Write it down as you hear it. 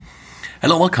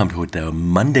Hello, welcome to the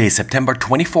Monday, September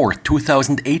 24th,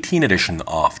 2018 edition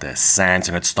of the SANS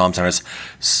Internet Storm Center's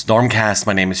StormCast.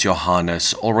 My name is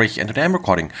Johannes Ulrich and today I'm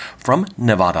recording from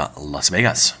Nevada, Las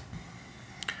Vegas.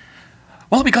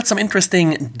 Well, we got some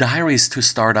interesting diaries to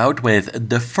start out with.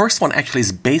 The first one actually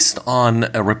is based on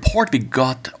a report we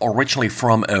got originally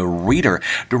from a reader.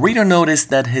 The reader noticed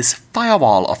that his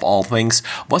firewall, of all things,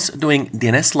 was doing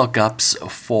DNS lookups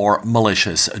for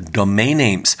malicious domain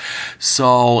names.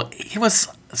 So he was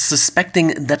suspecting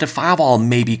that the firewall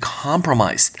may be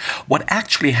compromised. What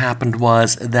actually happened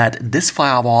was that this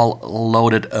firewall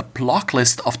loaded a block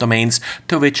list of domains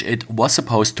to which it was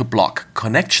supposed to block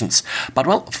connections. But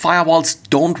well, firewalls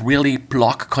don't really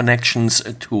block connections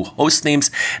to host names,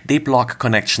 they block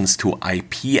connections to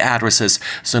IP addresses.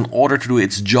 So in order to do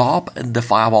its job, the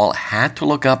firewall had to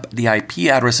look up the IP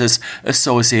addresses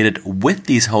associated with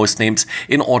these host names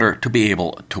in order to be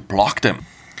able to block them.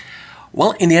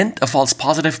 Well, in the end, a false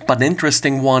positive, but an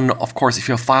interesting one. Of course, if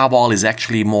your firewall is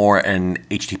actually more an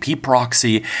HTTP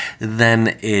proxy,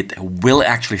 then it will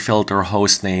actually filter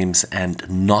host names and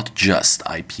not just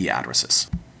IP addresses.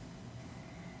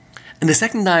 And the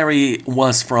second diary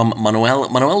was from Manuel.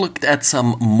 Manuel looked at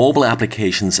some mobile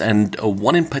applications and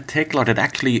one in particular that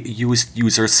actually used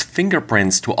users'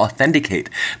 fingerprints to authenticate.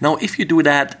 Now, if you do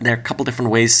that, there are a couple different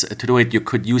ways to do it. You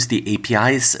could use the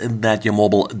APIs that your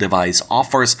mobile device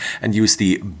offers and use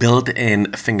the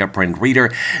built-in fingerprint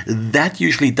reader. That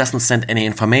usually doesn't send any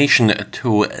information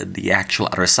to the actual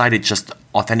other side. It just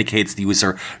authenticates the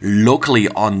user locally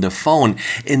on the phone.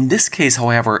 In this case,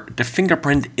 however, the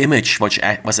fingerprint image which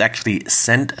was actually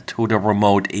sent to the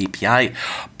remote API.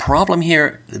 Problem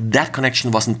here, that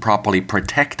connection wasn't properly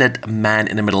protected. Man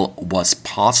in the middle was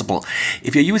possible.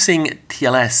 If you're using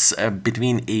TLS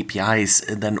between APIs,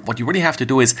 then what you really have to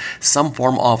do is some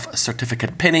form of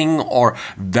certificate pinning or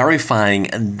verifying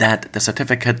that the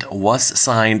certificate was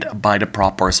signed by the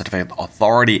proper certificate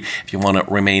authority if you want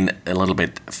to remain a little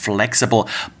bit flexible.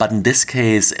 But in this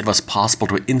case, it was possible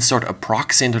to insert a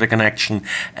proxy into the connection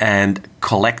and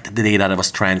collect the data that was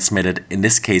transmitted, in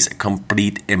this case, a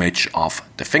complete image of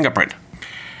the fingerprint.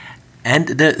 And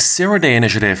the Zero Day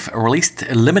Initiative released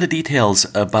limited details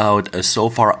about so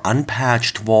far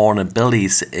unpatched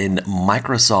vulnerabilities in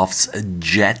Microsoft's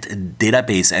JET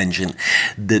database engine.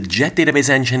 The JET database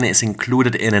engine is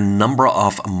included in a number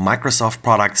of Microsoft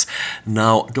products.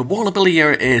 Now, the vulnerability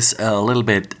here is a little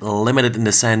bit limited in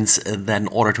the sense that in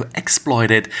order to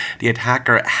exploit it, the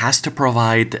attacker has to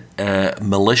provide a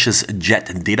malicious JET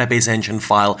database engine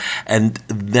file and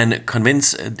then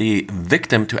convince the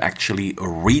victim to actually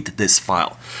read this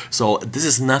file. So this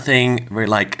is nothing very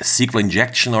like SQL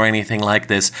injection or anything like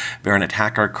this, where an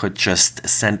attacker could just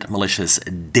send malicious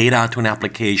data to an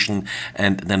application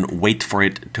and then wait for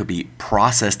it to be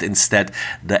processed. Instead,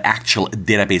 the actual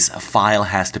database file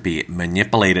has to be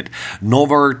manipulated. No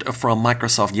word from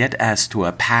Microsoft yet as to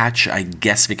a patch. I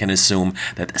guess we can assume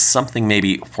that something may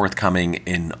be forthcoming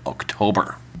in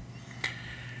October.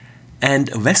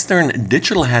 And Western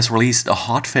Digital has released a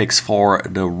hotfix for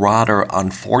the rather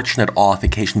unfortunate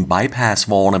authentication bypass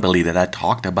vulnerability that I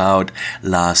talked about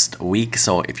last week.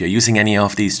 So if you're using any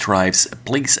of these drives,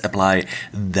 please apply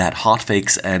that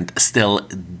hotfix and still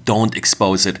don't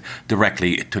expose it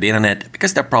directly to the internet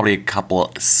because there are probably a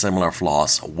couple similar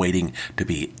flaws waiting to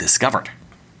be discovered.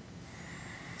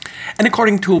 And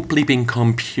according to Bleeping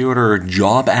Computer,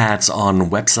 job ads on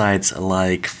websites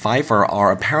like Fiverr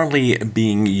are apparently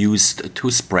being used to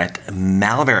spread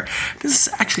malware. This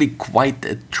is actually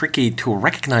quite tricky to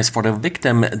recognize for the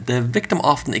victim. The victim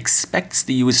often expects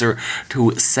the user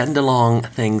to send along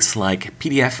things like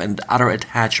PDF and other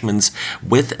attachments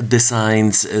with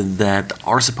designs that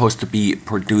are supposed to be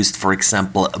produced, for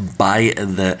example, by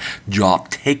the job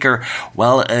taker.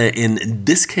 Well, in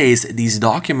this case, these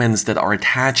documents that are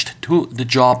attached to the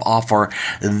job offer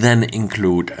then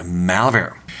include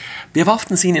malware. We have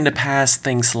often seen in the past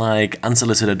things like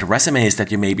unsolicited resumes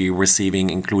that you may be receiving,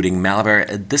 including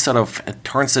malware. This sort of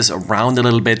turns this around a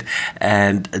little bit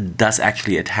and does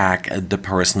actually attack the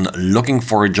person looking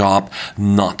for a job,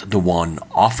 not the one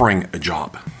offering a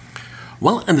job.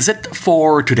 Well, and that's it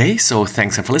for today. So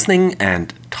thanks for listening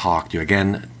and talk to you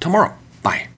again tomorrow. Bye.